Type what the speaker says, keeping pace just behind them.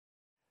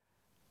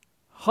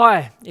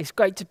Hi, it's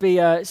great to be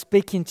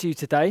speaking to you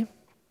today.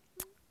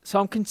 So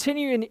I'm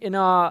continuing in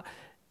our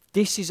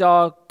This Is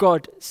Our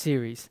God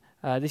series.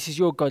 This is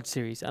your God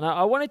series. And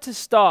I wanted to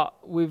start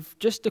with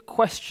just a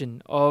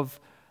question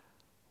of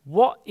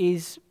what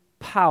is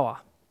power?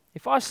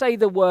 If I say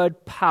the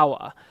word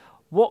power,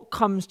 what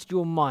comes to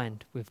your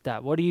mind with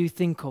that? What do you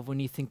think of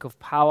when you think of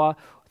power?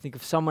 Think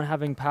of someone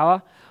having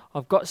power?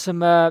 I've got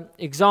some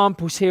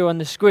examples here on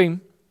the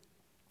screen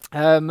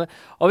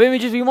of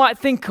images we might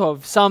think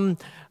of. Some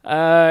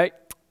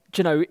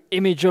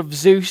image of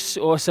Zeus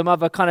or some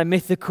other kind of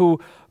mythical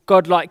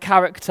godlike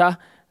character.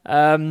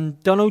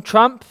 Donald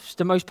Trump is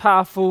the most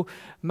powerful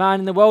man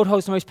in the world,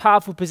 holds the most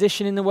powerful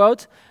position in the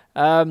world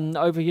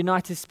over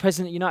President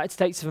of the United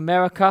States of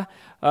America.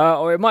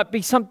 Or it might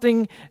be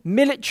something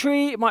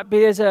military. It might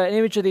be as an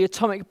image of the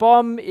atomic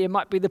bomb. It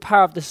might be the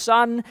power of the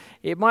sun.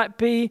 It might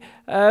be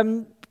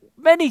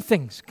many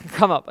things can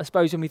come up, I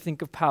suppose, when we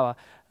think of power.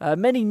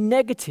 Many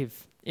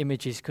negative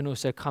images can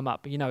also come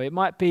up. It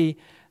might be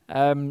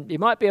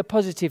a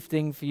positive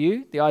thing for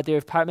you, the idea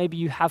of power. Maybe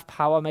you have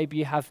power. Maybe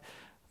you have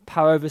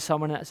power over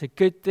someone. That's a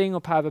good thing,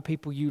 or power over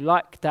people you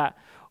like that.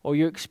 Or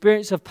your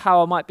experience of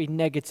power might be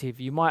negative.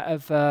 You might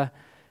have,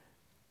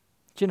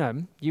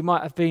 you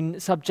might have been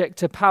subject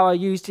to power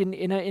used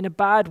in a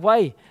bad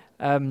way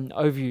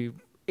over you.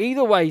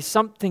 Either way,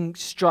 something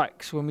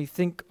strikes when we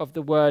think of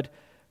the word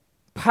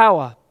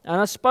power. And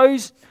I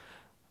suppose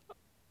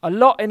a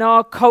lot in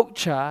our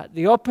culture,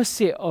 the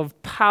opposite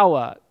of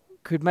power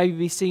could maybe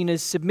be seen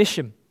as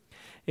submission.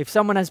 If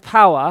someone has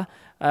power,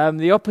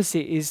 the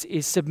opposite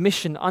is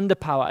submission under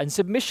power. And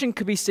submission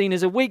could be seen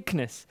as a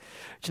weakness.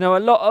 A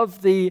lot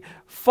of the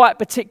fight,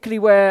 particularly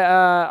where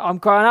I'm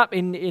growing up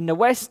in the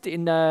West,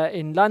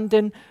 in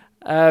London,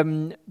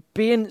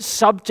 being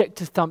subject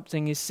to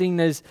something is seen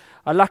as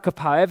a lack of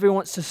power. Everyone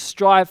wants to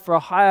strive for a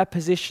higher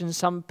position,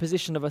 some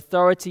position of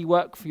authority,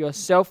 work for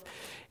yourself.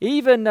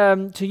 Even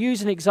to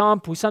use an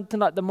example, something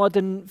like the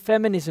modern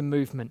feminism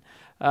movement.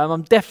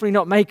 I'm definitely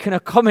not making a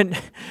comment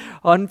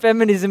on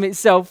feminism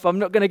itself. I'm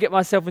not going to get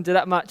myself into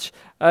that much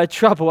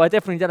trouble. I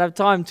definitely don't have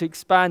time to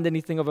expand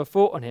anything of a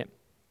thought on it.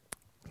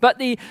 But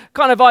the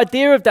kind of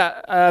idea of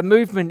that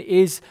movement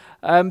is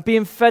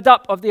being fed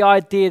up of the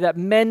idea that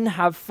men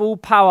have full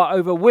power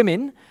over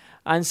women,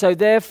 and so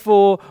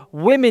therefore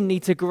women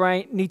need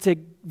to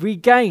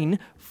regain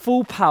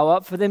full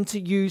power for them to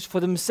use for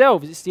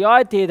themselves. It's the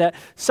idea that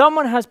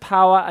someone has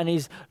power and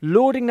is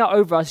lording that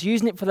over us,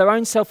 using it for their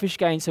own selfish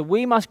gain, so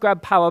we must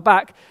grab power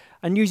back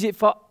and use it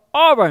for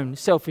our own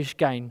selfish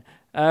gain.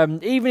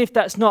 Even if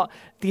that's not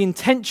the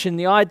intention,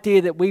 the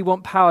idea that we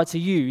want power to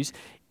use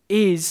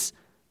is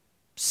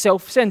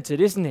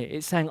self-centered, isn't it?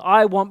 It's saying,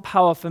 I want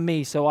power for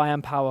me, so I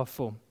am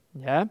powerful.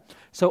 Yeah?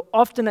 So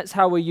often that's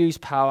how we use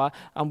power,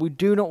 and we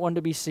do not want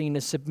to be seen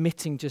as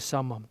submitting to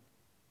someone.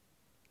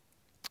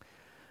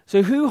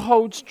 So who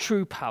holds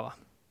true power?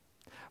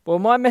 Well,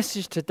 my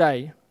message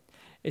today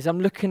is I'm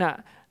looking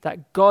at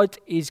that God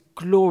is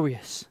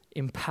glorious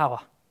in power.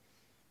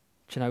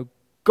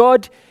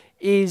 God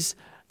is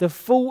the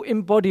full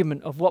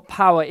embodiment of what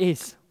power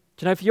is.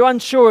 If you're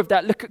unsure of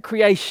that, look at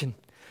creation.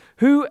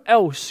 Who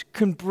else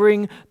can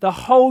bring the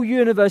whole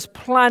universe,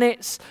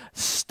 planets,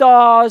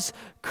 stars,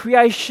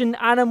 creation,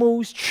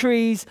 animals,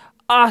 trees,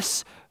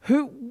 us?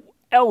 Who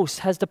else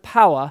has the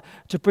power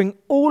to bring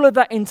all of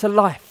that into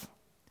life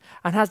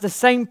and has the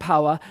same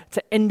power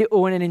to end it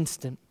all in an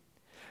instant?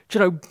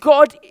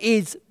 God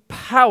is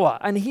power,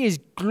 and he is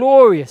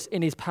glorious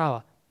in his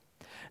power.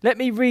 Let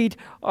me read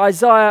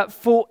Isaiah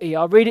 40.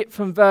 I'll read it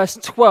from verse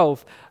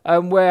 12,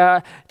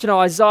 where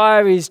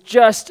Isaiah is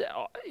just...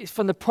 It's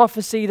from the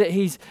prophecy that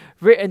he's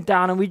written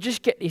down, and we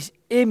just get this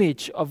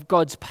image of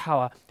God's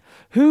power.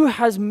 Who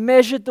has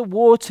measured the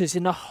waters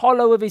in the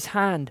hollow of his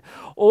hand,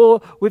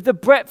 or with the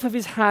breadth of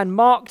his hand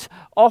marked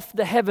off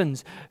the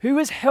heavens? Who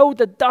has held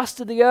the dust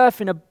of the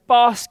earth in a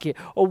basket,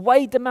 or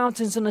weighed the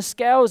mountains on the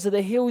scales of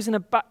the hills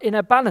in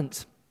a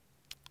balance?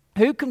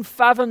 Who can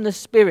fathom the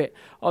spirit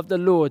of the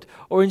Lord,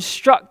 or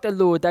instruct the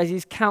Lord as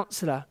his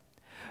counselor?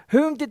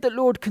 Whom did the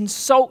Lord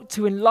consult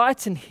to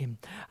enlighten him?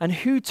 And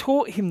who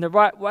taught him the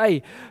right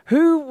way?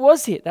 Who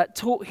was it that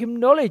taught him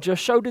knowledge or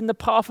showed him the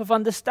path of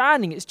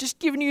understanding? It's just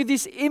giving you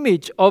this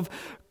image of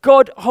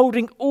God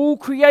holding all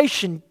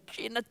creation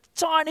in a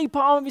tiny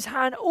palm of his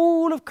hand,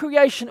 all of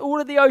creation, all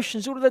of the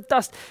oceans, all of the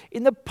dust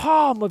in the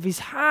palm of his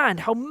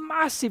hand. How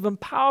massive and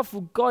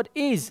powerful God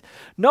is.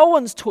 No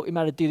one's taught him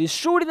how to do this.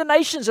 Surely the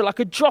nations are like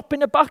a drop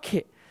in a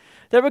bucket.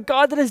 They're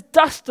regarded as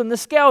dust on the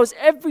scales.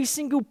 Every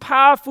single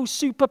powerful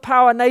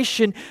superpower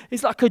nation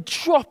is like a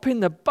drop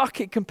in the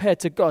bucket compared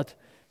to God.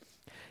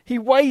 He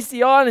weighs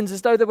the islands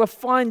as though they were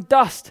fine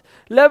dust.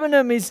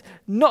 Lebanon is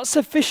not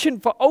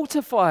sufficient for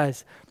altar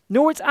fires,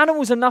 nor its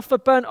animals enough for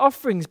burnt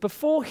offerings.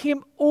 Before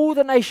him, all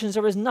the nations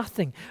are as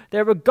nothing.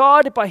 They're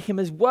regarded by him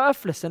as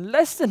worthless and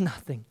less than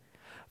nothing.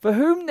 For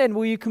whom then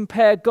will you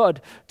compare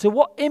God? To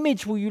what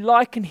image will you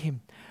liken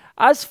him?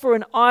 As for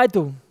an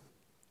idol,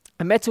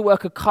 a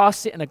metalworker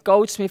casts it, and a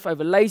goldsmith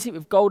overlays it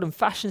with gold and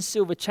fashions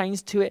silver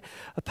chains to it.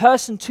 A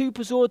person too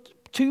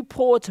too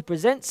poor to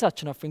present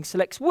such an offering,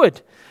 selects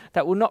wood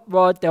that will not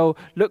rot. They'll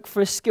look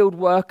for a skilled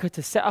worker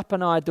to set up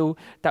an idol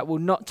that will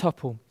not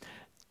topple.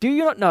 Do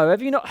you not know?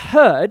 Have you not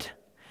heard?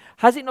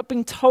 Has it not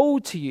been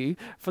told to you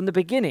from the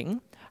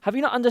beginning? Have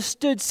you not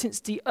understood since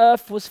the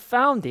earth was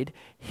founded?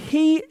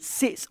 He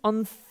sits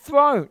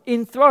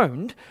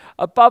enthroned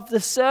above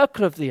the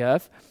circle of the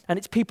earth, and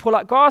its people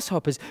like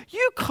grasshoppers.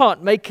 You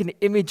can't make an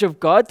image of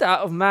God out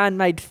of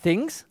man-made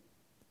things.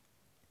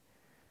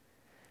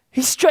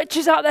 He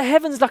stretches out the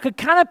heavens like a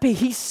canopy.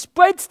 He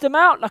spreads them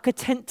out like a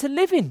tent to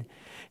live in.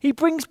 He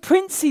brings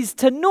princes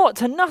to naught,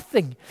 to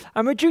nothing,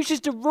 and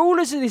reduces the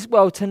rulers of this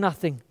world to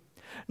nothing.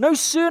 No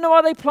sooner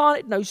are they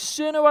planted, no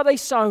sooner are they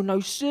sown, no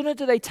sooner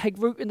do they take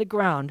root in the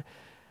ground,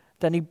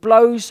 than he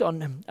blows on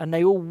them, and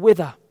they all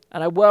wither,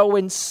 and a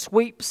whirlwind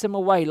sweeps them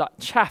away like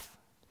chaff.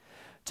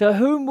 To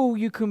whom will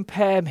you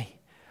compare me?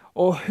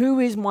 Or who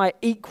is my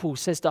equal,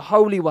 says the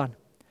Holy One.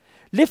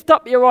 Lift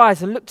up your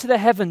eyes and look to the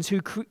heavens,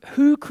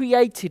 who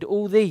created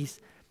all these.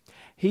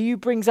 He who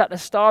brings out the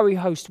starry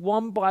host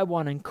one by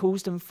one and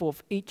calls them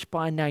forth each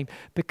by name,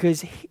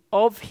 because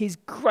of his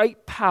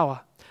great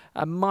power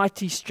and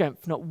mighty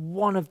strength, not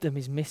one of them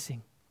is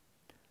missing.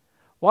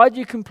 Why do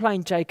you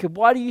complain, Jacob?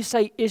 Why do you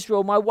say,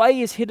 Israel, my way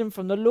is hidden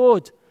from the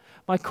Lord?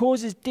 My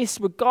cause is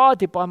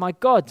disregarded by my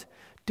God.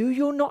 Do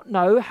you not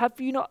know? Have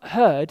you not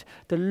heard?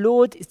 The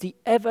Lord is the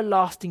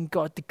everlasting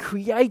God, the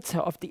creator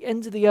of the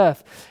ends of the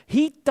earth.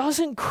 He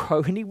doesn't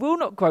grow, and he will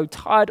not grow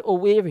tired or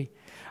weary,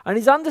 and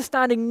his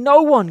understanding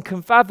no one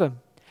can fathom.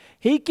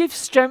 He gives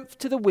strength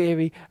to the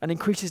weary and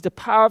increases the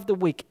power of the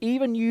weak.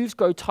 Even youths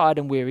grow tired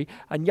and weary,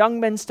 and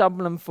young men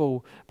stumble and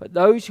fall. But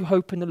those who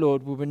hope in the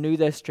Lord will renew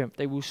their strength.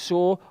 They will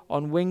soar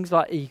on wings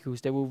like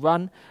eagles. They will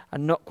run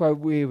and not grow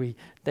weary.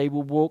 They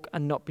will walk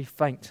and not be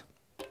faint.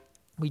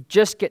 We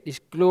just get this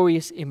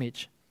glorious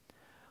image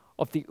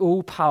of the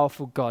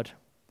all-powerful God.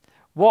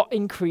 What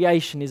in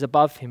creation is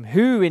above him?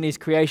 Who in his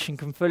creation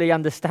can fully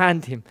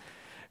understand him?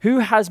 Who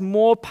has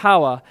more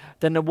power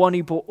than the one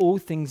who brought all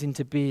things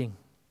into being?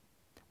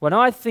 When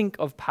I think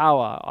of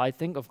power, I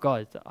think of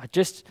God.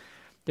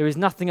 There is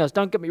nothing else.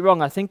 Don't get me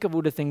wrong, I think of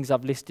all the things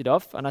I've listed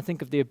off, and I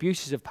think of the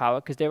abuses of power,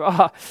 because there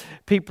are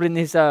people in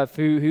this earth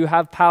who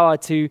have power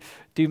to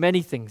do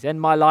many things. End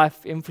my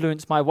life,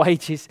 influence my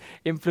wages,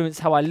 influence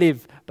how I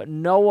live. But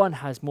no one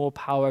has more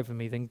power over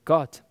me than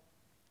God.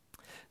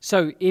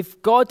 So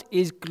if God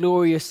is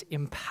glorious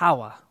in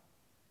power,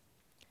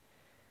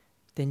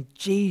 then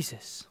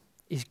Jesus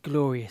is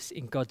glorious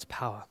in God's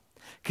power.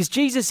 Because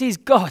Jesus is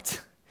God.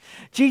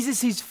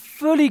 Jesus is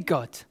fully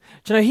God.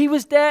 Do you know, he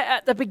was there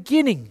at the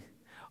beginning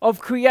of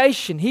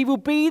creation. He will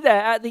be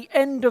there at the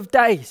end of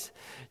days.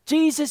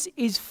 Jesus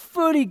is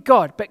fully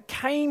God, but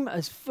came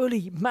as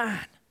fully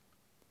man.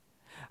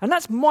 And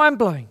that's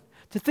mind-blowing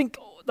to think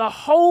the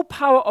whole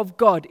power of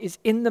God is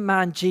in the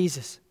man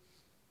Jesus.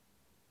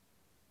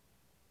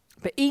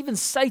 But even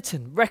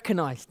Satan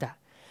recognized that.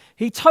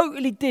 He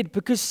totally did,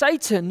 because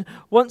Satan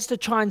wants to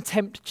try and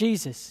tempt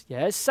Jesus.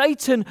 Yeah?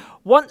 Satan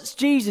wants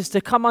Jesus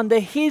to come under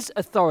his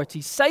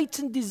authority.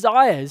 Satan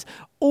desires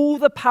all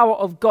the power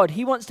of God.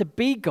 He wants to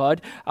be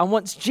God and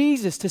wants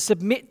Jesus to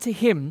submit to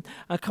him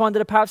and come under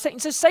the power of Satan.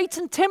 So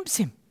Satan tempts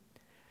him.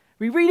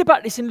 We read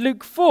about this in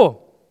Luke 4.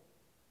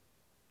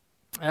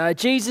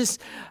 Jesus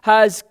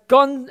has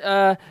gone,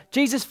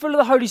 Jesus full of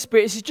the Holy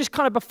Spirit. This is just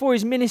kind of before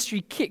his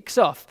ministry kicks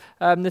off.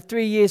 The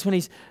 3 years when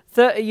he's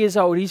 30 years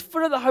old. He's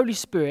full of the Holy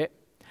Spirit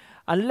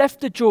and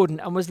left the Jordan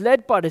and was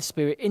led by the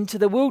Spirit into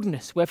the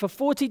wilderness, where for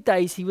 40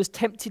 days he was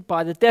tempted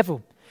by the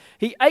devil.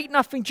 He ate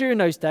nothing during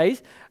those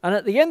days, and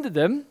at the end of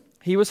them,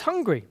 he was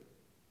hungry.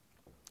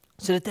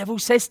 So the devil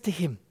says to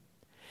him,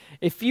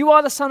 "If you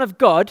are the Son of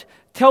God,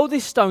 tell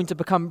this stone to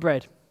become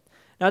bread."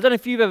 Now, I don't know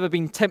if you've ever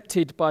been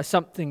tempted by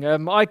something.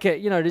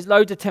 There's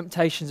loads of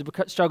temptations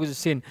and struggles of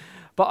sin,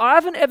 but I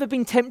haven't ever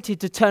been tempted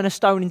to turn a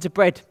stone into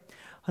bread.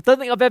 I don't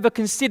think I've ever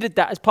considered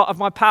that as part of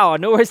my power,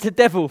 nor has the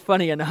devil,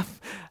 funny enough.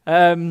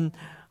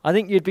 I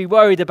think you'd be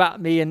worried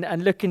about me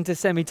and looking to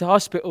send me to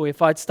hospital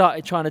if I'd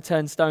started trying to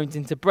turn stones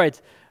into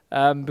bread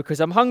because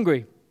I'm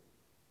hungry.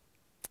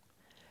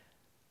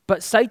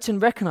 But Satan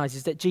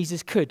recognizes that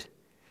Jesus could.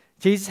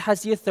 Jesus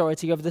has the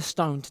authority over the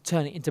stone to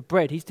turn it into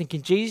bread. He's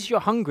thinking, Jesus,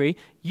 you're hungry.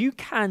 You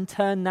can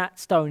turn that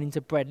stone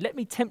into bread. Let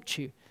me tempt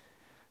you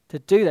to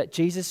do that.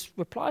 Jesus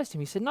replies to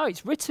him. He said, no,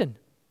 it's written.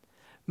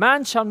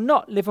 Man shall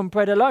not live on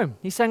bread alone.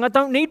 He's saying, I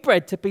don't need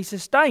bread to be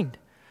sustained.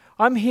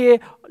 I'm here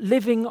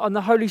living on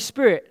the Holy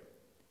Spirit.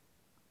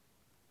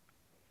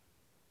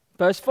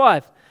 Verse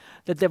 5,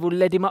 the devil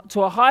led him up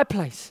to a high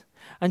place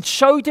and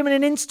showed him in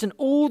an instant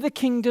all the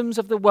kingdoms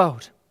of the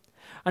world.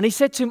 And he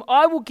said to him,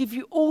 I will give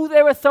you all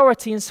their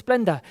authority and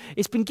splendor.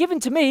 It's been given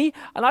to me,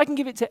 and I can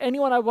give it to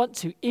anyone I want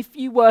to. If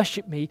you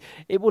worship me,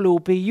 it will all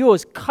be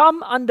yours.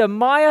 Come under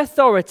my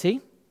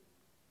authority,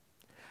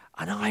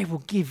 and I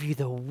will give you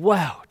the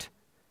world.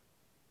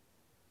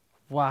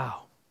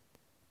 Wow.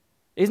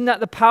 Isn't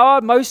that the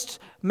power most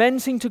men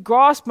seem to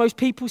grasp, most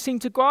people seem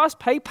to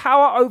grasp? Hey,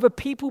 power over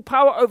people,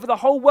 power over the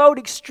whole world,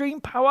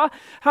 extreme power.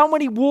 How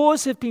many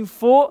wars have been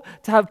fought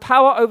to have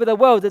power over the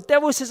world? The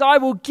devil says, I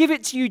will give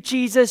it to you,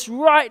 Jesus,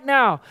 right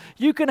now.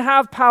 You can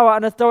have power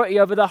and authority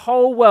over the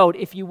whole world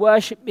if you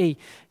worship me.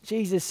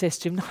 Jesus says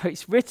to him, no,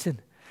 it's written,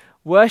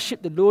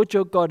 worship the Lord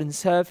your God and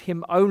serve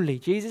him only.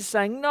 Jesus is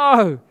saying,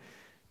 no,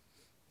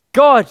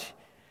 God,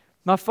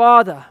 my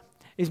Father,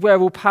 is where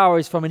all power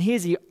is from, and he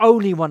is the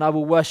only one I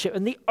will worship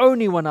and the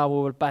only one I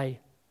will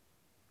obey.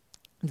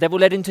 The devil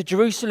led him to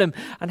Jerusalem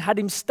and had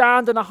him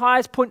stand on the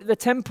highest point of the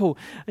temple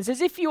and says,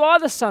 if you are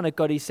the Son of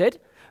God, he said,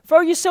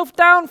 throw yourself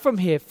down from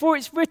here, for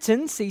it's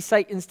written. See,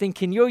 Satan's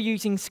thinking, you're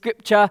using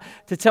scripture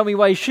to tell me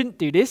why you shouldn't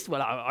do this.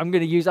 Well,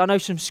 I know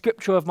some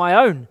scripture of my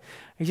own.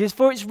 He says,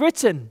 for it's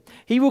written,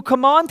 he will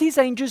command his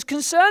angels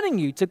concerning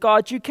you to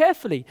guard you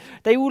carefully.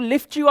 They will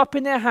lift you up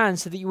in their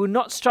hands so that you will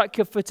not strike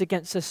your foot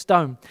against a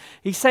stone.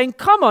 He's saying,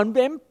 come on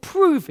then,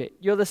 prove it.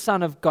 You're the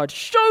Son of God.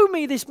 Show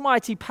me this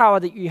mighty power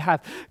that you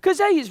have. Because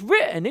hey, it's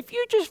written, if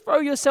you just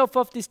throw yourself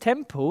off this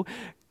temple,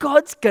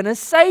 God's going to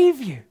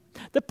save you.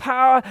 The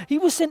power, he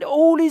will send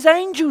all his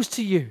angels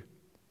to you.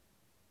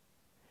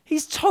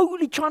 He's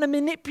totally trying to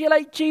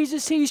manipulate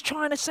Jesus. He's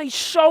trying to say,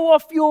 show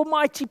off your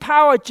mighty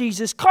power,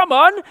 Jesus. Come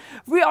on.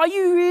 Are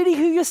you really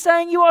who you're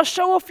saying you are?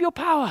 Show off your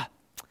power.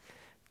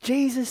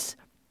 Jesus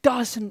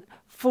doesn't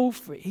fall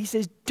for it. He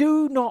says,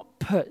 do not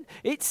put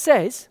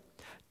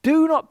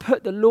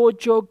the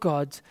Lord your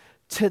God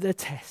to the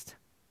test.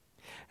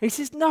 He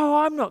says, no,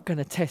 I'm not going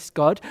to test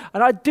God,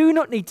 and I do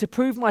not need to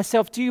prove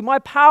myself to you. My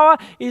power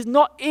is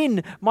not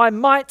in my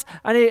might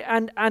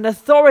and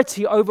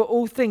authority over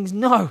all things.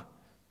 No.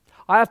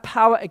 I have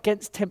power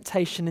against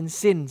temptation and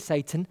sin,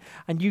 Satan,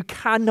 and you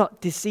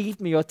cannot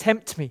deceive me or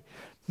tempt me.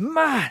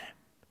 Man,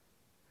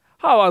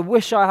 oh, I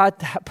wish I had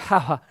that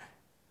power.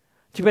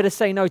 You better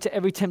say no to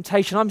every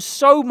temptation. I'm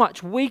so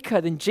much weaker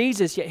than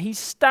Jesus, yet he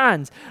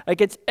stands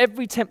against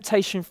every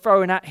temptation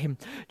thrown at him.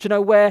 Do you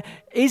know where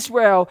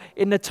Israel,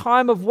 in the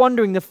time of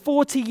wandering, the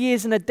 40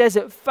 years in the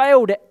desert,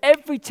 failed at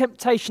every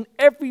temptation,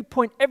 every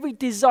point, every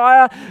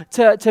desire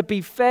to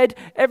be fed,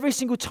 every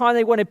single time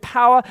they wanted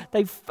power,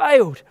 they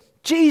failed.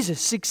 Jesus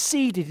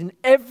succeeded in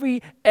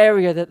every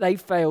area that they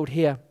failed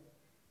here.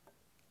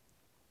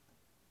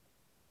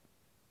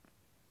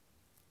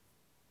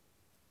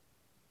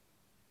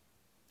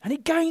 And he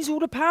gains all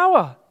the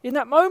power in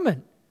that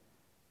moment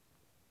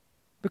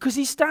because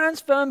he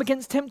stands firm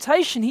against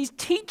temptation. He's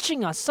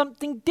teaching us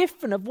something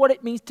different of what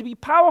it means to be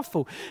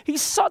powerful.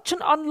 He's such an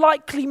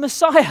unlikely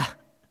Messiah.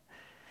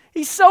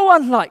 He's so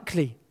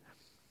unlikely.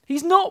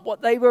 He's not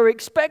what they were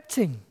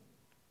expecting.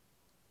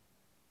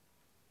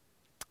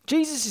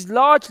 Jesus is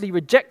largely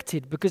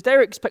rejected because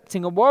they're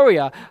expecting a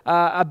warrior,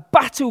 a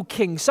battle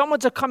king,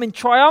 someone to come in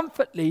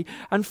triumphantly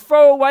and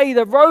throw away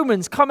the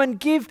Romans, come and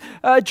give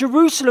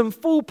Jerusalem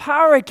full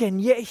power again.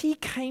 Yet he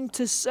came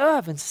to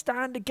serve and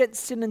stand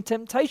against sin and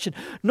temptation,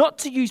 not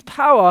to use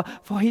power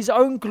for his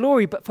own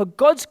glory, but for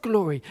God's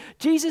glory.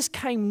 Jesus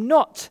came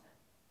not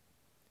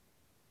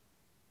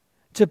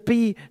to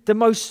be the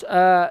most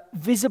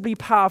visibly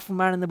powerful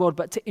man in the world,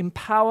 but to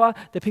empower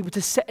the people,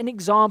 to set an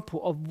example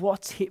of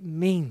what it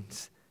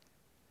means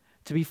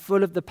to be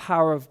full of the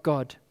power of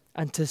God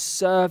and to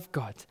serve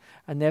God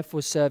and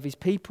therefore serve his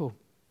people.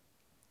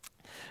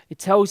 It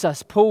tells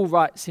us, Paul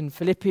writes in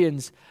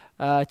Philippians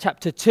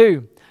chapter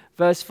 2,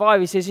 verse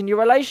 5, he says, in your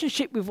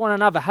relationship with one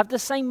another, have the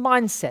same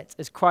mindset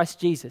as Christ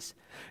Jesus,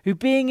 who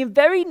being in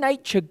very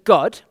nature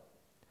God,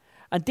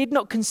 and did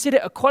not consider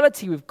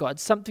equality with God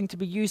something to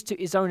be used to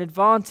his own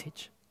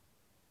advantage.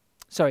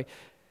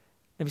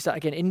 Let me start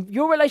again. In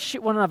your relationship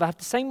with one another, have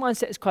the same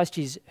mindset as Christ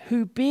Jesus,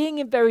 who being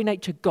in very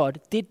nature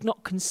God, did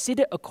not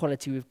consider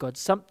equality with God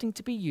something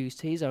to be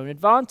used to his own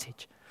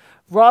advantage.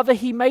 Rather,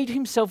 he made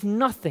himself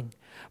nothing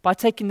by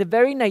taking the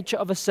very nature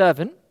of a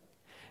servant,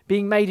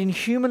 being made in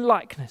human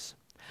likeness,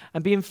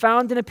 and being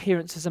found in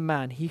appearance as a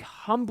man. He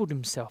humbled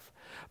himself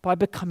by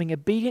becoming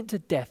obedient to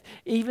death,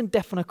 even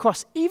death on a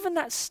cross. Even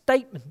that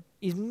statement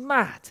is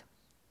mad.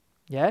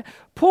 Yeah,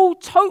 Paul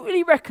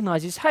totally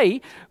recognizes,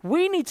 hey,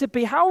 we need to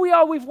be how we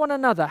are with one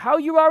another, how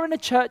you are in a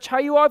church, how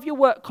you are with your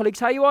work colleagues,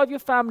 how you are with your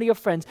family, your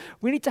friends.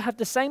 We need to have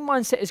the same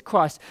mindset as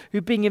Christ,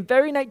 who being in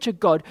very nature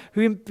God,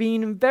 who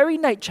being in very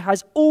nature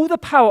has all the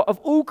power of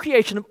all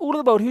creation, of all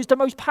of the world, who's the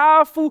most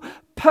powerful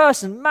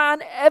person,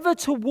 man ever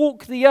to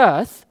walk the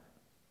earth,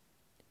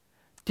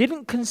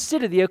 didn't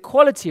consider the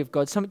equality of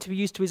God something to be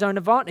used to his own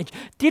advantage,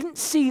 didn't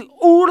see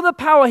all of the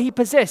power he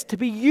possessed to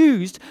be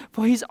used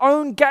for his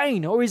own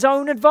gain or his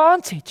own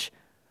advantage,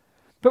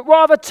 but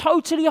rather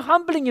totally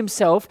humbling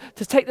himself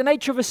to take the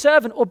nature of a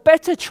servant, or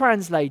better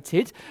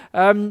translated,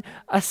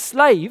 a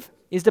slave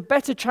is the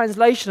better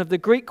translation of the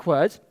Greek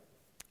word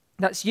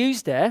that's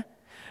used there,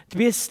 to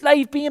be a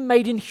slave being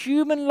made in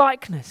human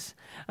likeness,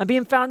 and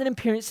being found in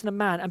appearance in a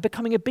man, and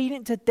becoming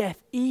obedient to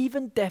death,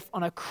 even death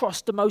on a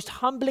cross, the most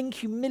humbling,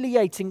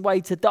 humiliating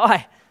way to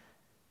die.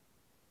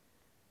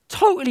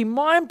 Totally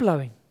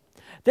mind-blowing.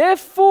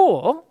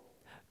 Therefore,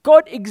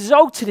 God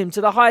exalted him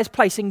to the highest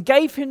place and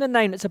gave him the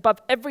name that's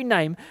above every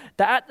name,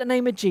 that at the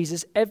name of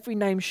Jesus every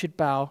name should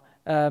bow,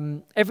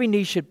 every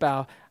knee should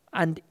bow,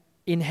 and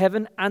in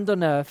heaven and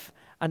on earth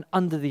and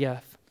under the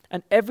earth,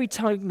 and every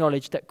tongue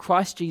acknowledge that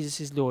Christ Jesus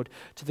is Lord,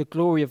 to the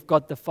glory of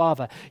God the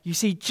Father. You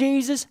see,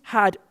 Jesus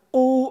had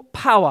all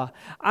power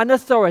and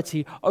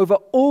authority over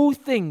all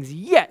things,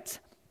 yet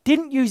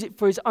didn't use it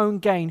for his own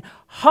gain,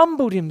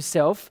 humbled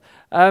himself,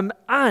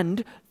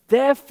 and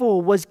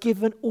therefore was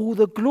given all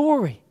the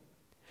glory.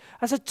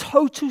 That's a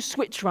total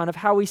switch around of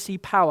how we see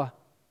power.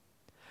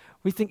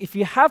 We think if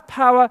you have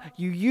power,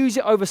 you use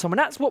it over someone.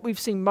 That's what we've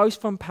seen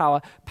most from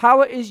power.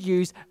 Power is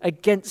used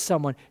against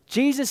someone.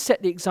 Jesus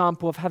set the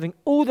example of having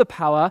all the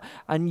power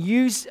and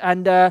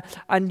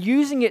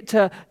using it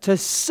to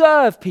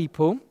serve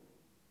people,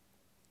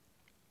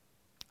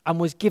 and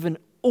was given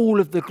all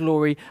of the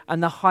glory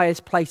and the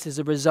highest place as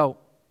a result.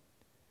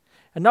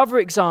 Another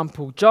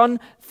example, John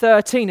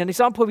 13, an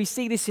example where we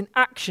see this in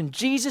action.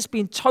 Jesus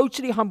being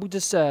totally humble to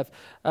serve.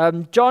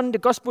 The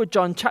Gospel of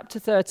John, chapter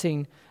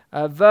 13,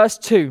 verse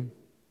 2.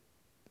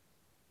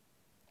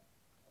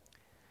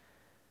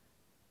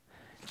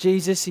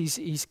 Jesus,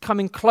 he's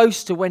coming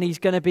close to when he's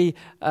going to be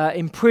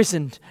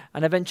imprisoned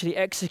and eventually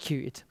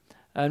executed.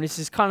 This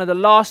is kind of the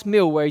last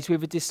meal where he's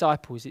with the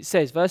disciples. It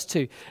says, verse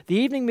 2, the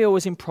evening meal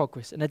was in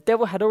progress, and the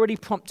devil had already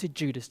prompted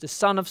Judas, the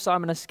son of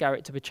Simon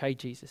Iscariot, to betray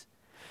Jesus.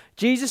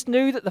 Jesus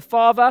knew that the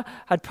Father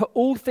had put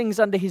all things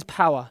under his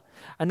power,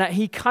 and that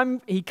he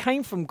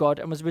came from God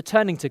and was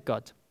returning to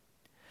God.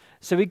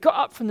 So he got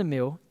up from the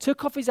meal,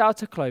 took off his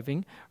outer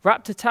clothing,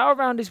 wrapped a towel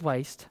around his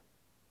waist.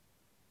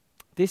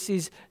 This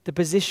is the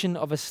position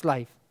of a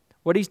slave.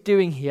 What he's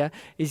doing here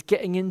is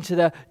getting into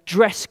the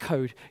dress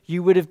code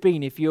you would have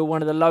been if you were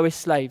one of the lowest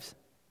slaves.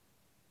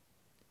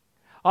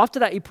 After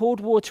that, he poured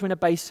water in a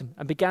basin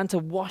and began to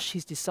wash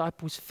his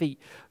disciples' feet,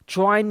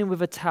 drying them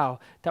with a towel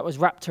that was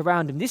wrapped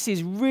around him. This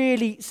is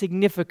really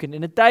significant.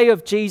 In the day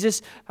of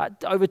Jesus,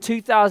 over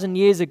 2,000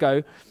 years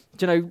ago,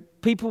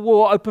 people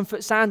wore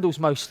open-foot sandals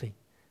mostly.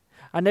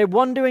 And they're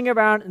wandering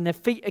around and their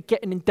feet are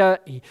getting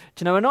dirty.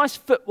 A nice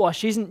foot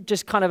wash isn't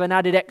just kind of an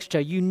added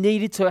extra. You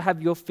needed to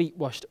have your feet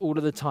washed all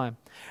of the time.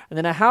 And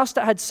in a house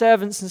that had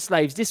servants and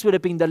slaves, this would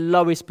have been the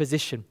lowest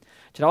position.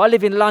 I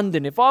live in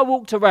London. If I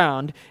walked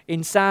around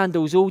in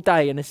sandals all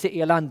day in the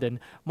city of London,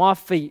 my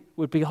feet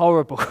would be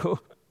horrible.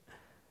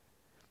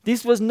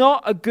 This was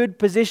not a good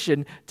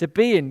position to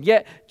be in.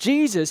 Yet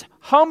Jesus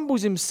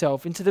humbles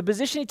himself into the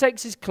position he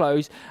takes his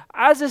clothes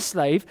as a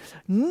slave,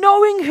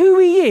 knowing who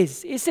he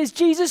is. It says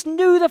Jesus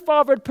knew the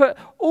Father had put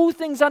all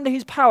things under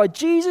his power.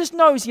 Jesus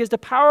knows he has the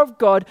power of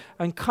God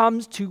and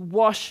comes to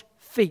wash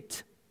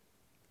feet.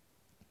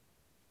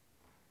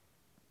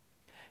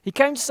 He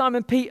came to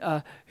Simon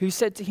Peter, who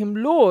said to him,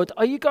 Lord,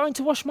 are you going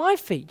to wash my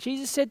feet?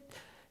 Jesus said,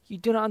 you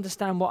do not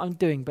understand what I'm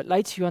doing, but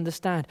later you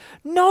understand.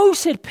 No,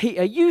 said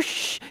Peter, you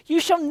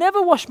shall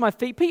never wash my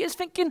feet. Peter's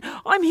thinking,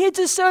 I'm here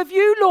to serve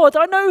you, Lord.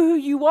 I know who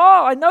you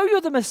are. I know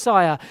you're the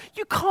Messiah.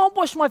 You can't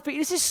wash my feet.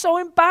 This is so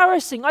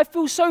embarrassing. I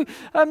feel so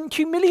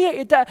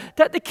humiliated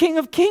that the King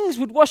of Kings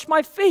would wash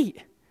my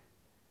feet.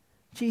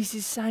 Jesus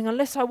is saying,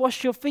 unless I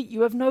wash your feet,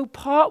 you have no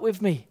part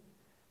with me.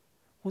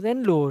 Well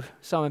then, Lord,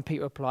 Simon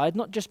Peter replied,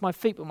 not just my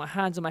feet, but my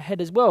hands and my head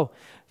as well.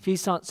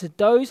 Jesus answered,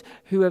 those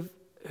who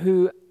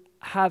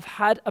have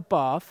had a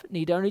bath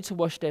need only to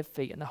wash their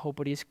feet, and the whole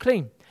body is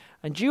clean.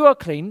 And you are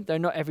clean, though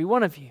not every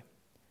one of you.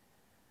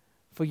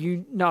 For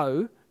he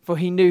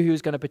knew who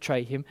was going to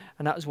betray him,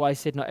 and that was why he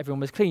said not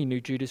everyone was clean. He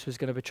knew Judas was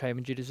going to betray him,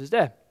 and Judas was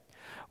there.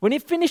 When he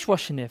finished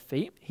washing their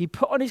feet, he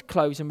put on his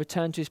clothes and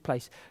returned to his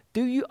place.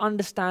 Do you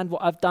understand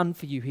what I've done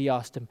for you? He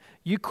asked them.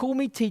 You call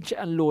me teacher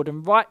and Lord,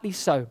 and rightly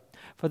so,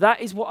 for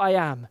that is what I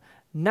am.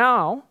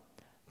 Now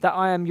that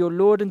I am your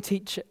Lord and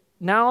teacher,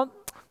 now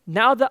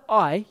that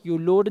I, your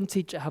Lord and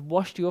teacher, have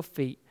washed your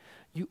feet,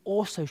 you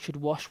also should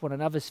wash one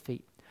another's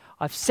feet.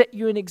 I've set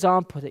you an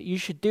example that you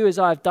should do as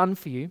I have done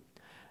for you.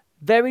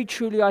 Very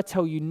truly I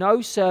tell you,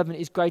 no servant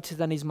is greater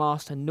than his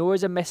master, nor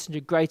is a messenger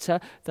greater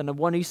than the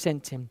one who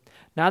sent him.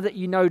 Now that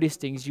you know these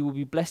things, you will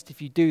be blessed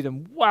if you do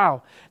them.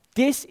 Wow,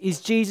 this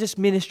is Jesus'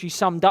 ministry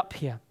summed up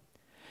here.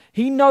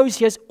 He knows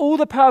he has all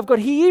the power of God.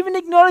 He even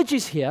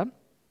acknowledges here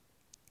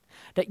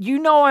that you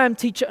know I am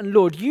teacher and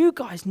Lord. You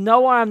guys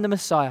know I am the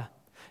Messiah.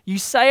 You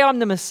say I'm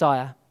the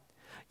Messiah.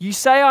 You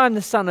say I am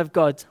the Son of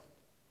God.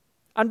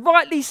 And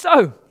rightly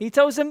so. He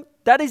tells them,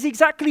 that is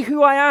exactly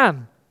who I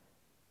am.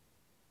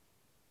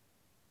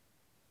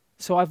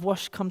 So I've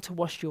come to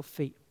wash your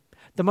feet.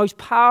 The most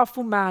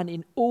powerful man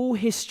in all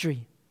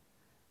history.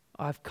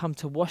 I've come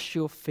to wash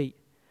your feet,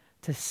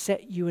 to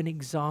set you an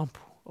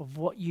example of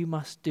what you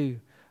must do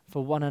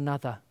for one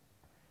another.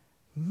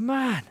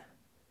 Man,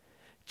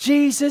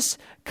 Jesus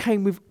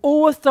came with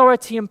all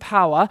authority and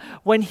power.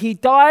 When he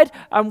died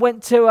and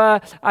went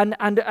to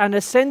and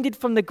ascended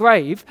from the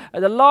grave,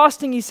 the last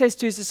thing he says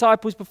to his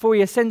disciples before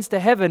he ascends to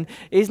heaven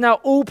is, now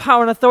all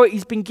power and authority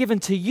has been given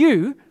to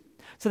you.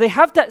 So they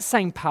have that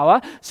same power.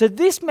 So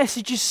this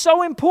message is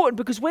so important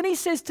because when he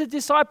says to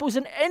disciples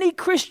and any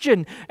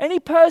Christian, any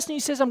person who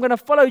says, I'm going to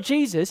follow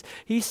Jesus,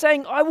 he's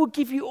saying, I will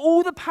give you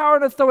all the power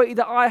and authority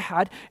that I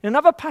had. In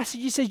another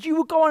passage, he says, you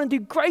will go on and do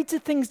greater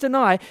things than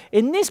I.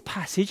 In this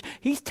passage,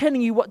 he's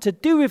telling you what to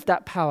do with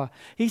that power.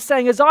 He's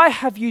saying, as I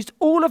have used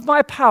all of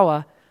my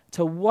power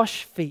to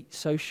wash feet,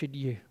 so should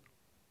you.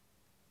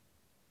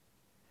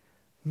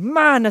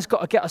 Man, that's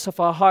got to get us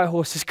off our high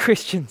horse as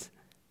Christians.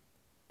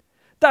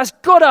 That's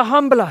got to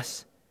humble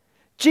us.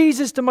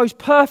 Jesus, the most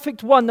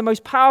perfect one, the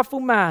most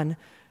powerful man,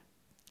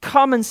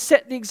 come and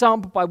set the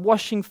example by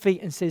washing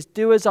feet and says,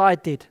 do as I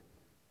did.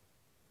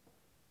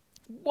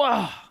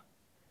 Wow.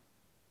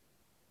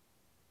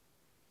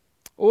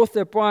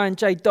 Author Brian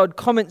J. Dodd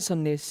comments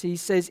on this. He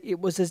says, it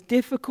was as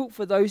difficult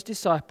for those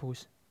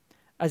disciples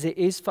as it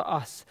is for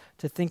us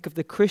to think of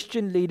the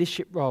Christian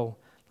leadership role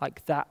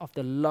like that of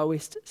the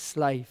lowest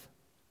slave.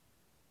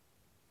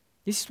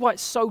 This is why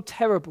it's so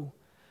terrible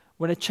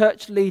when a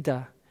church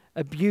leader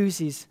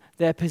abuses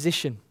their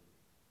position,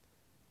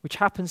 which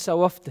happens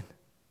so often,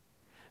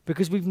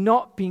 because we've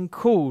not been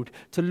called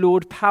to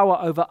lord power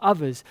over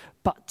others,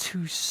 but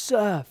to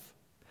serve.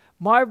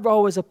 My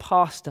role as a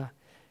pastor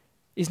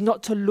is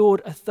not to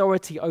lord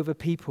authority over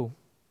people,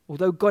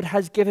 although God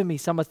has given me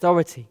some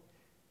authority.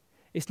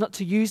 It's not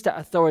to use that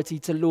authority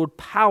to lord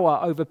power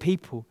over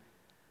people,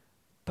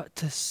 but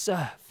to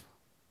serve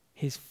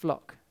his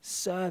flock.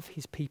 Serve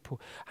his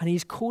people. And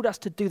he's called us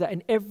to do that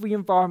in every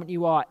environment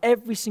you are,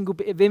 every single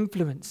bit of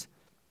influence.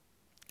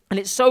 And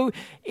it's so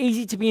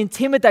easy to be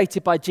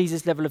intimidated by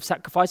Jesus' level of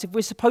sacrifice. If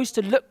we're supposed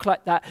to look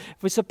like that,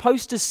 if we're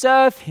supposed to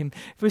serve him,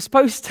 if we're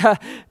supposed to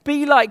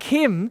be like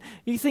him,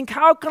 you think,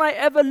 how can I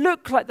ever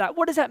look like that?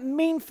 What does that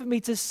mean for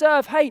me to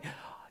serve? Hey,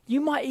 you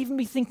might even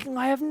be thinking,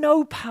 I have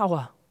no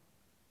power.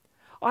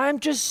 I am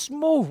just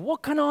small.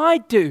 What can I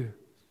do?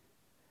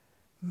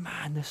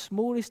 Man, the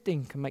smallest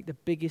thing can make the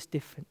biggest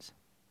difference.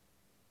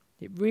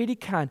 It really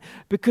can.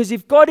 Because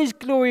if God is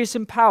glorious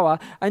in power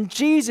and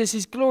Jesus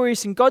is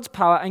glorious in God's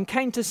power and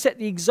came to set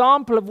the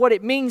example of what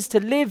it means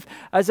to live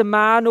as a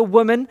man or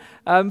woman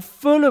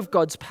full of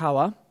God's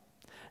power,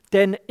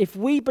 then if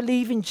we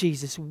believe in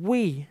Jesus,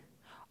 we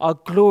are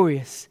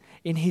glorious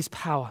in his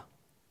power.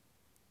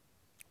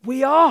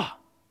 We are.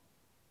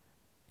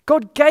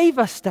 God gave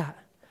us that.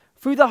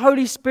 Through the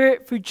Holy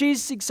Spirit, through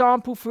Jesus'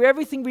 example, through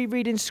everything we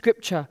read in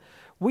Scripture,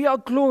 we are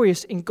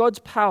glorious in God's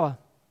power.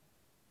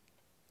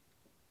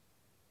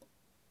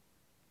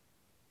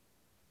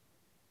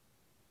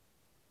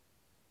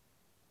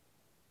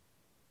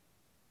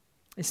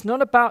 It's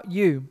not about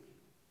you.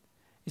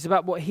 It's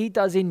about what he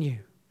does in you.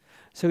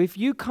 So if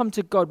you come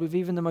to God with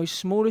even the most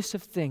smallest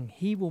of things,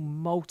 he will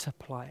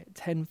multiply it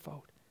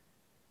tenfold,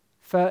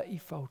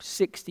 30-fold,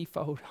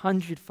 60-fold,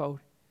 100-fold.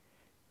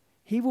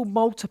 He will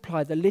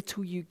multiply the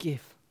little you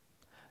give.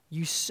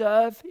 You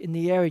serve in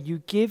the area.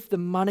 You give the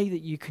money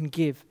that you can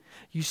give.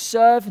 You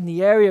serve in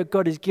the area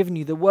God has given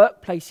you, the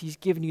workplace he's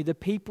given you, the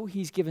people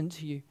he's given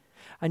to you.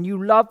 And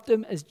you love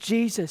them as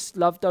Jesus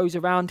loved those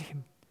around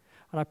him.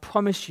 And I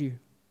promise you,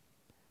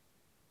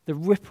 the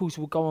ripples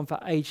will go on for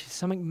ages.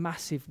 Something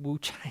massive will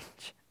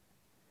change.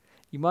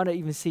 You might not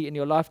even see it in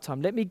your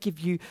lifetime. Let me give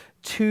you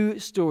two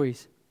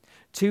stories,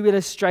 two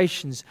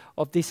illustrations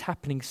of this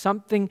happening.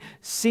 Something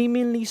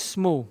seemingly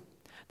small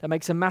that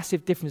makes a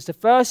massive difference. The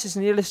first is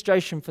an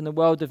illustration from the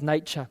world of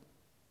nature.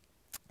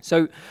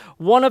 So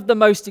one of the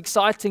most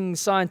exciting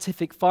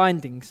scientific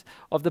findings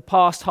of the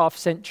past half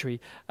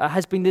century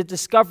has been the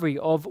discovery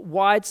of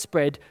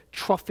widespread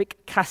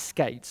trophic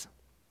cascades.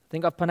 I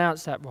think I've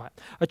pronounced that right.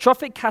 A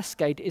trophic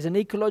cascade is an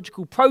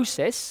ecological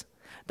process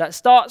that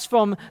starts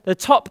from the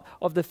top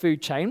of the food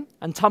chain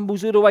and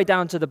tumbles all the way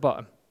down to the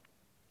bottom.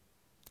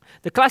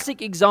 The classic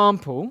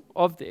example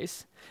of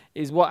this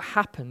is what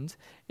happened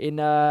in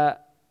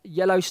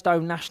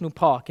Yellowstone National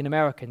Park in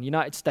America, in the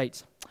United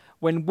States,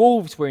 when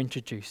wolves were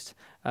introduced.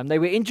 They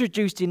were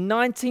introduced in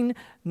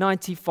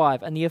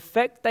 1995, and the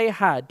effect they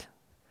had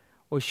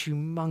was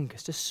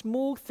humongous. A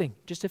small thing,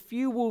 just a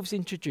few wolves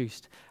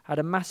introduced, had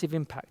a massive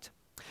impact.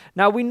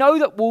 Now, we know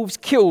that wolves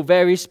kill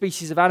various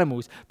species of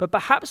animals, but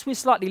perhaps we're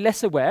slightly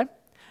less aware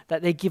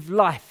that they give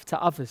life to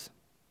others.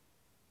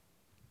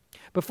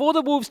 Before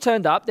the wolves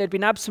turned up, they'd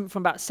been absent for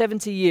about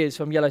 70 years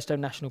from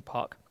Yellowstone National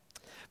Park.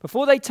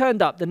 Before they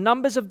turned up, the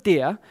numbers of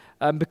deer,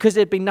 because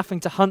there'd been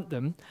nothing to hunt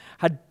them,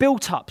 had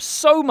built up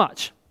so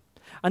much.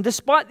 And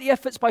despite the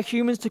efforts by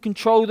humans to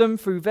control them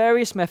through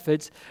various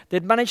methods,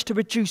 they'd managed to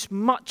reduce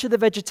much of the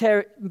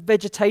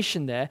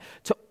vegetation there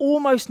to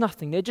almost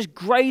nothing. They'd just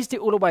grazed it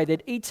all away.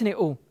 They'd eaten it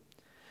all.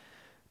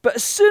 But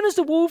as soon as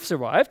the wolves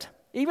arrived,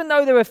 even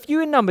though there were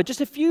few in number,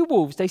 just a few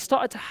wolves, they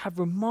started to have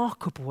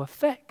remarkable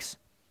effects.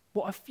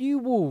 What a few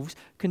wolves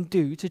can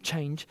do to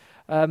change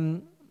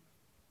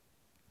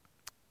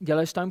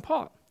Yellowstone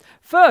Park.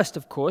 First,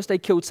 of course, they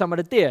killed some of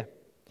the deer.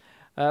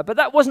 But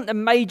that wasn't a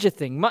major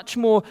thing. Much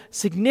more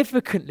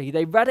significantly,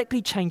 they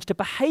radically changed the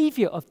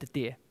behavior of the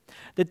deer.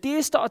 The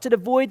deer started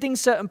avoiding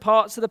certain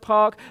parts of the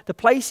park, the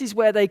places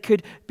where they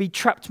could be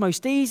trapped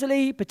most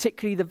easily,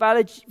 particularly the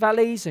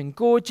valleys and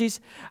gorges,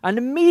 and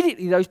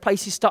immediately those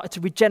places started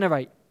to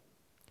regenerate.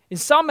 In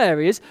some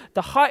areas,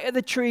 the height of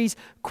the trees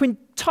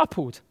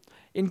quintupled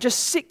in just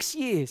 6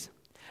 years.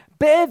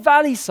 Bare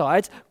valley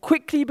sides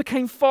quickly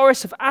became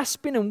forests of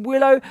aspen and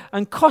willow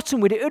and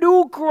cottonwood. It had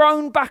all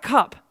grown back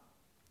up.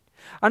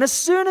 And as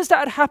soon as that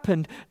had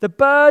happened, the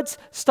birds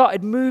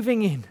started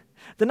moving in.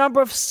 The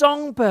number of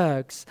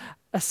songbirds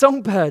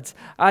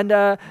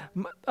and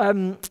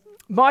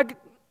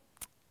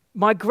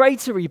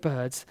migratory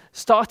birds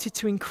started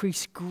to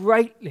increase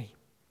greatly.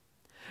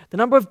 The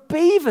number of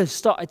beavers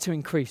started to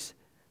increase.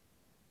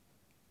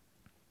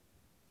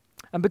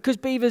 And because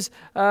beavers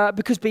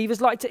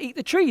like to eat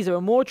the trees, there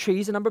were more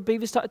trees, the number of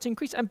beavers started to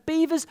increase. And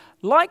beavers,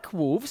 like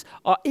wolves,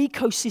 are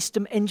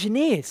ecosystem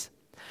engineers.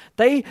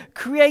 They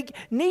create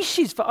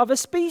niches for other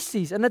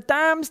species, and the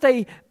dams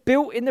they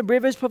built in the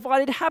rivers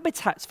provided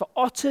habitats for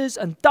otters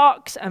and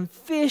ducks and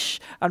fish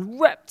and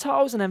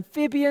reptiles and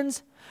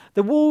amphibians.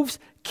 The wolves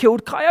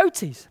killed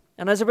coyotes,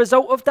 and as a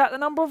result of that, the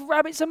number of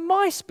rabbits and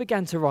mice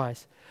began to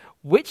rise,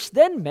 which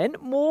then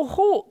meant more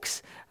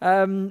hawks,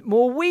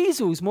 more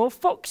weasels, more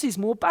foxes,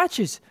 more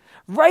badgers.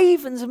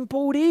 Ravens and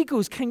bald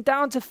eagles came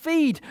down to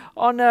feed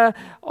on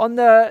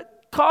the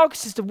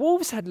carcasses the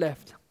wolves had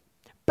left.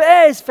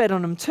 Bears fed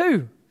on them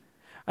too.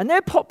 And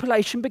their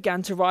population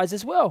began to rise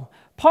as well,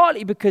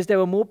 partly because there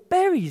were more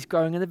berries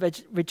growing in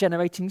the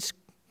regenerating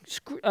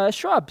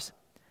shrubs.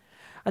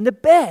 And the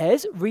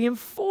bears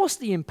reinforced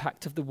the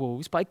impact of the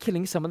wolves by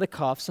killing some of the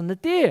calves and the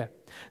deer.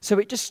 So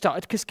it just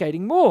started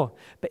cascading more.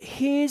 But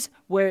here's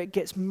where it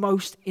gets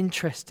most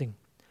interesting.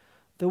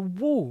 The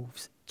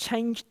wolves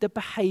changed the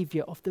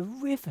behavior of the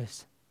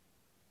rivers.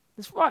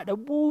 That's right, the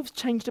wolves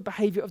changed the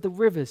behavior of the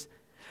rivers.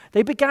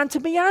 They began to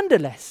meander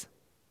less.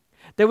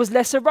 There was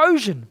less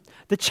erosion.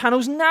 The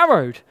channels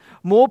narrowed.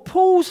 More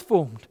pools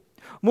formed.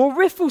 More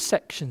riffle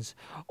sections,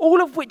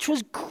 all of which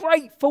was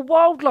great for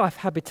wildlife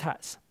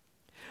habitats.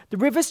 The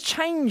rivers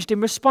changed in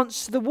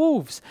response to the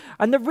wolves.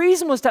 And the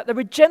reason was that the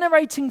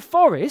regenerating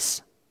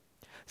forests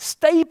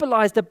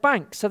stabilized the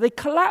banks so they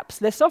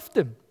collapsed less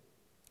often.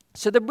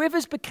 So the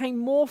rivers became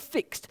more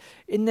fixed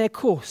in their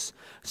course.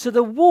 So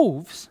the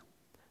wolves,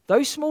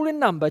 though small in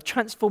number,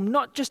 transformed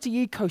not just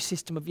the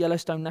ecosystem of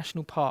Yellowstone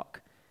National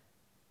Park,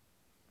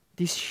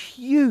 this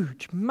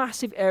huge,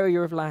 massive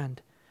area of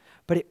land,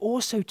 but it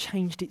also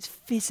changed its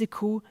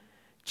physical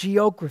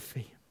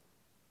geography.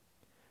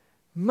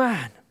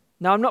 Man,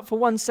 now I'm not for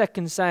 1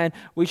 second saying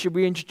we should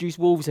reintroduce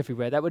wolves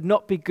everywhere. That would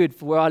not be good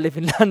for where I live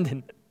in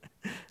London.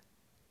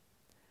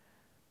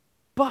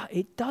 But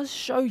it does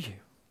show you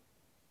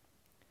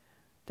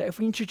that if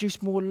we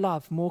introduce more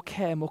love, more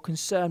care, more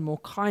concern, more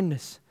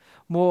kindness,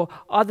 more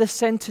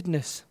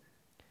other-centeredness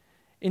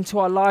into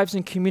our lives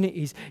and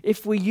communities,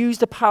 if we use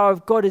the power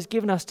of God has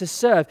given us to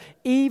serve,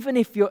 even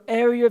if your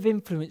area of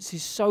influence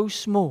is so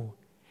small,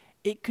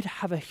 it could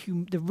have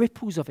the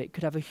ripples of it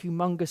could have a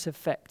humongous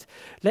effect.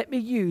 Let me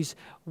use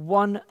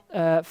one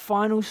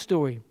final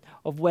story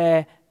of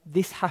where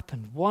this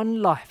happened.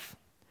 One life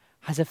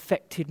has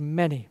affected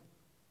many.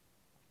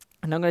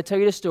 And I'm going to tell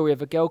you the story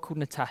of a girl called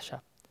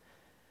Natasha.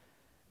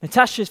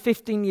 Natasha's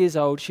 15 years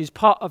old. She's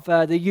part of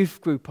the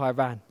youth group I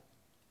ran.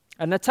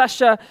 And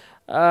Natasha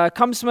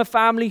comes from a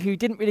family who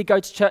didn't really go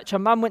to church. Her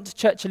mum went to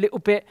church a little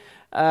bit,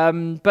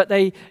 but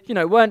they,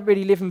 weren't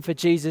really living for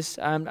Jesus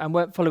and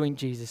weren't following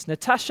Jesus.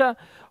 Natasha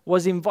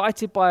was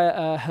invited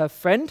by her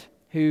friend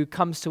who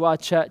comes to our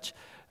church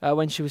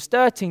when she was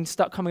 13 to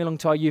start coming along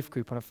to our youth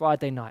group on a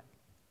Friday night.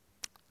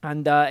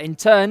 And in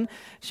turn,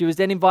 she was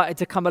then invited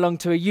to come along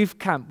to a youth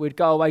camp we'd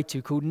go away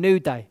to called New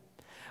Day.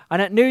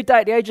 And at New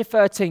Day, at the age of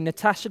 13,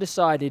 Natasha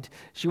decided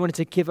she wanted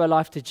to give her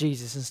life to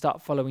Jesus and start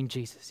following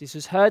Jesus. This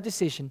was her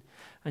decision,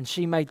 and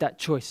she made that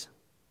choice.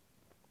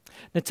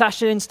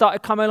 Natasha then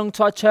started coming along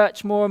to our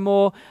church more and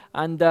more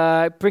and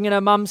bringing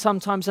her mum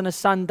sometimes on a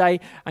Sunday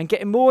and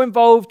getting more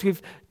involved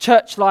with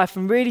church life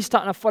and really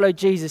starting to follow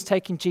Jesus,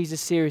 taking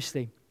Jesus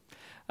seriously.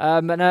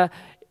 2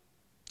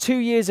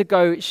 years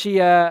ago,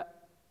 she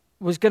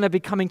was going to be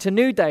coming to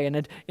New Day and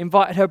had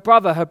invited her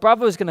brother. Her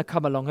brother was going to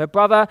come along. Her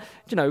brother,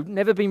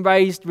 never been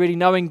raised really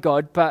knowing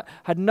God, but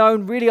had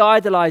really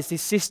idolized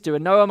his sister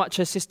and know how much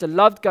her sister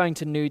loved going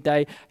to New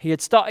Day. He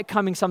had started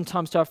coming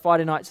sometimes to our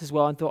Friday nights as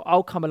well and thought,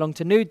 I'll come along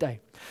to New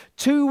Day.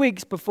 2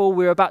 weeks before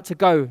we were about to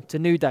go to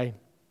New Day,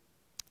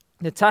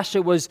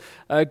 Natasha was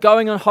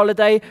going on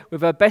holiday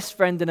with her best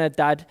friend and her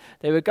dad.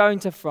 They were going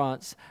to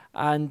France,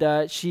 and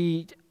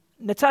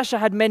Natasha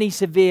had many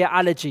severe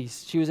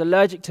allergies. She was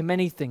allergic to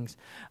many things.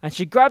 And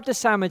she grabbed a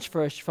sandwich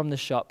from the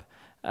shop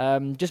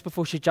just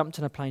before she jumped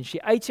on a plane. She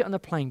ate it on the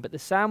plane, but the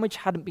sandwich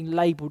hadn't been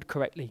labeled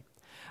correctly.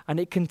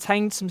 And it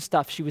contained some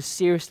stuff she was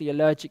seriously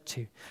allergic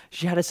to.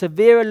 She had a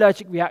severe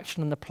allergic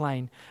reaction on the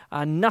plane,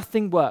 and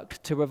nothing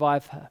worked to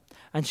revive her.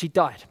 And she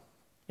died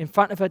in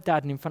front of her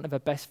dad and in front of her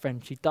best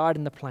friend. She died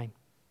in the plane.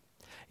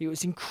 It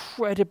was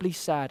incredibly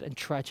sad and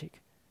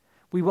tragic.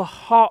 We were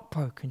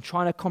heartbroken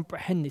trying to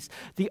comprehend this.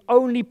 The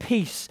only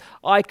peace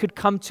I could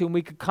come to and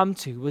we could come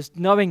to was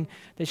knowing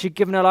that she'd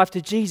given her life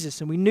to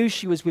Jesus and we knew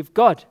she was with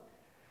God.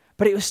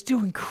 But it was still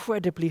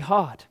incredibly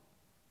hard.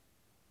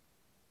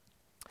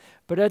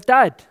 But her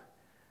dad,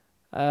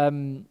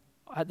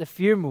 at the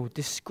funeral,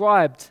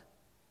 described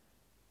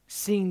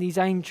seeing these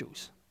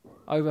angels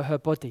over her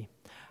body,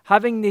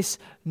 having this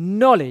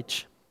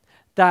knowledge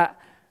that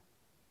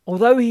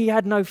although he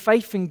had no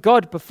faith in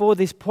God before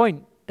this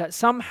point, that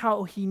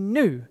somehow he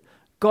knew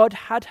God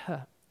had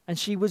her and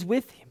she was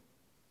with him.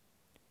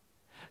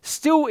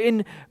 Still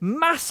in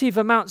massive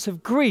amounts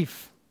of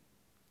grief,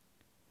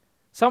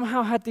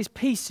 somehow had this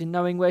peace in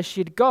knowing where she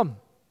had gone.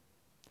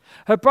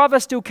 Her brother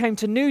still came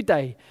to New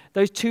Day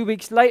those 2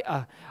 weeks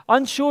later,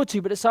 unsure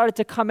to, but decided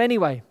to come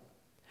anyway.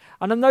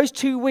 And on those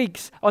 2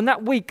 weeks,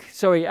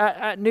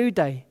 at New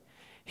Day,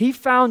 he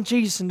found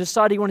Jesus and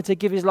decided he wanted to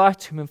give his life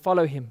to him and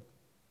follow him.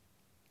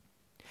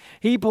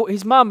 He brought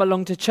his mum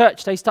along to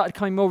church. They started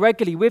coming more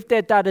regularly with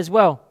their dad as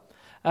well,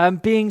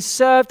 being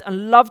served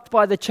and loved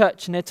by the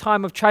church in their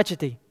time of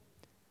tragedy.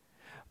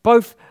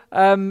 Both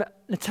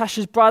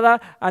Natasha's brother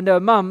and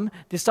her mum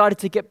decided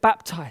to get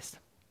baptized,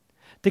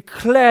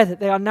 declare that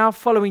they are now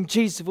following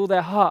Jesus with all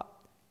their heart.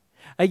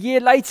 A year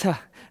later,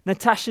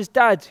 Natasha's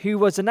dad, who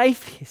was an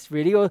atheist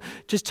really, or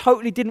just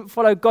totally didn't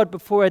follow God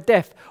before her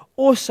death,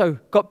 also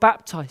got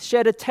baptized,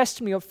 shared a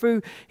testimony of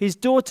through his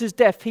daughter's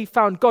death, he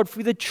found God.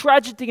 Through the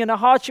tragedy and the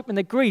hardship and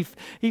the grief,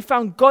 he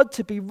found God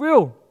to be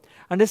real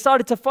and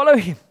decided to follow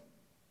him.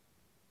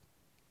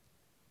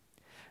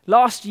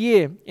 Last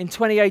year, in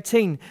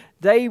 2018,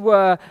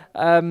 their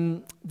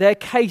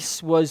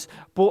case was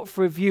brought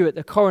for review at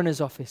the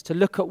coroner's office to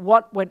look at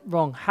what went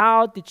wrong.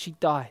 How did she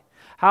die?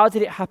 How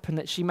did it happen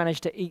that she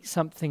managed to eat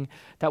something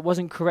that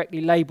wasn't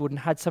correctly labelled and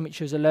had something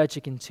she was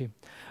allergic into?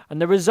 And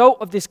the result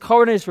of this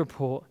coroner's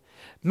report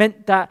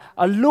meant that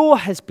a law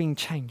has been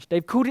changed.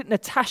 They've called it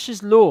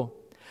Natasha's Law.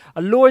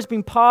 A law has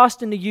been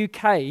passed in the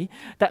UK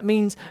that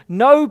means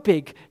no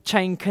big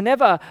chain can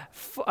ever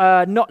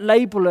not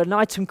label an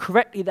item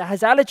correctly that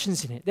has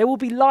allergens in it. There will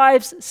be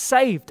lives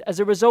saved as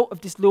a result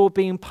of this law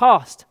being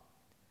passed.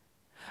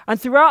 And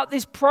throughout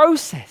this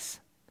process,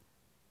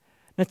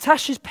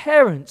 Natasha's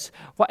parents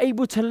were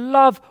able to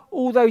love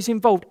all those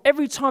involved.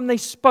 Every time they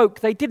spoke,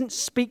 they didn't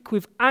speak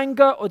with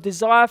anger or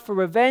desire for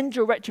revenge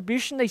or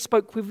retribution. They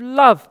spoke with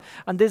love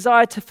and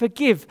desire to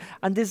forgive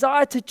and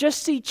desire to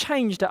just see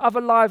change that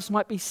other lives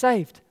might be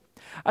saved.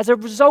 As a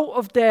result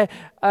of their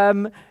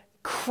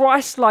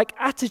Christ-like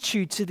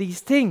attitude to these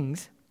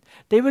things,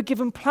 they were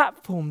given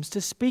platforms to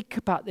speak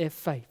about their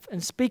faith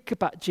and speak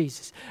about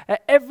Jesus.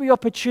 At every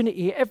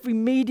opportunity, every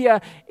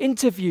media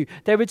interview,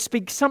 they would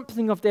speak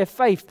something of their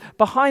faith.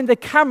 Behind the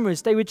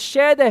cameras, they would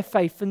share their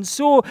faith and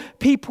saw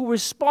people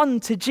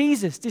respond to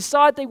Jesus,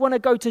 decide they want to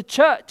go to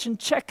church and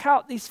check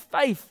out this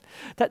faith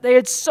that they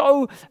had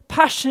so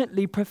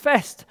passionately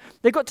professed.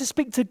 They got to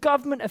speak to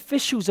government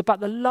officials about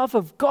the love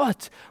of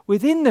God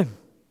within them.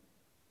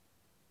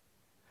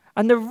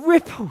 And the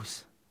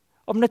ripples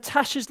of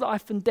Natasha's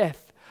life and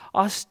death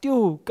are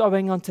still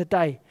going on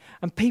today,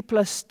 and people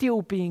are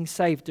still being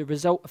saved as a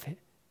result of it.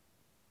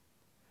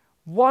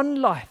 One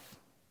life,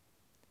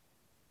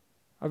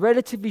 a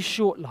relatively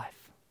short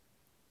life,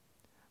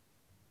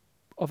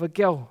 of a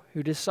girl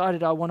who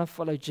decided, I want to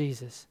follow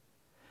Jesus,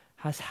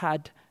 has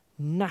had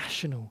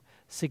national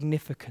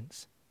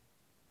significance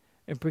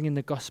in bringing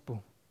the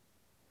gospel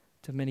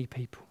to many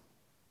people.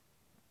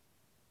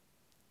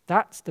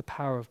 That's the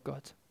power of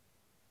God.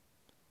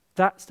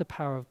 That's the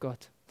power of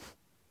God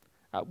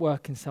at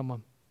work in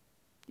someone,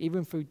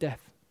 even through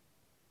death.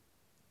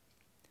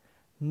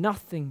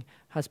 Nothing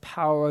has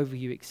power over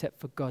you except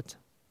for God.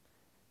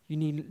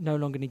 You no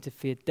longer need to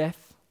fear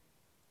death,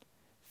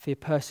 fear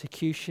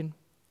persecution,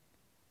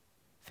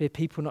 fear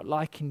people not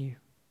liking you.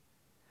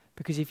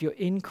 Because if you're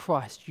in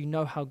Christ, you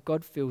know how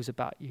God feels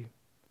about you.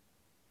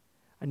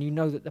 And you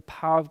know that the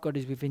power of God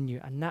is within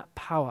you, and that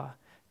power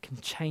can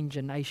change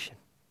a nation.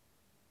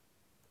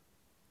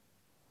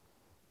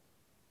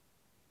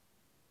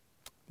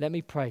 Let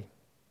me pray.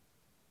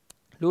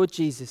 Lord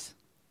Jesus,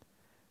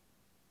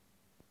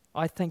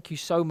 I thank you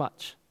so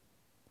much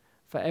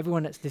for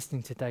everyone that's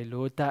listening today,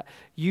 Lord, that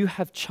you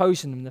have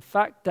chosen them. The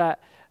fact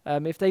that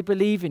if they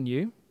believe in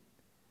you,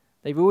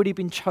 they've already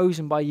been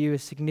chosen by you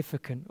as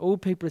significant. All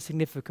people are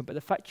significant, but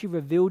the fact you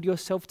revealed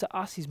yourself to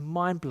us is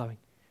mind-blowing.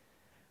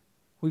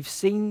 We've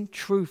seen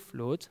truth,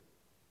 Lord,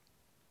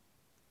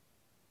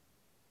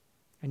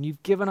 and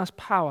you've given us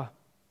power.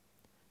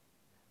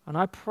 And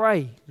I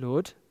pray,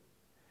 Lord,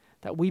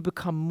 that we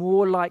become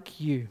more like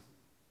you.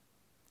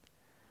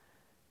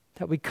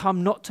 That we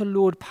come not to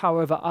lord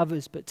power over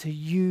others, but to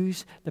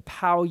use the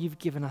power you've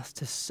given us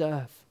to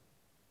serve.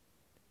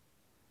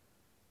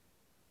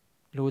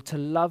 Lord, to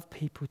love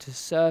people, to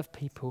serve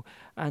people,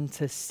 and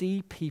to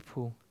see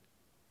people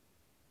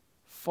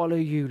follow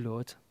you,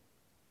 Lord,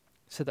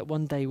 so that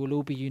one day we'll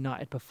all be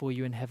united before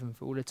you in heaven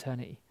for all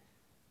eternity.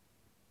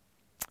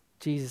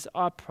 Jesus,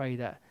 I pray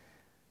that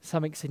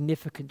something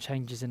significant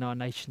changes in our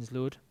nations,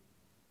 Lord.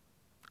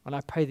 And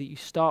I pray that you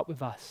start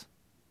with us.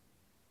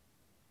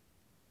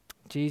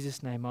 In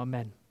Jesus' name,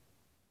 amen.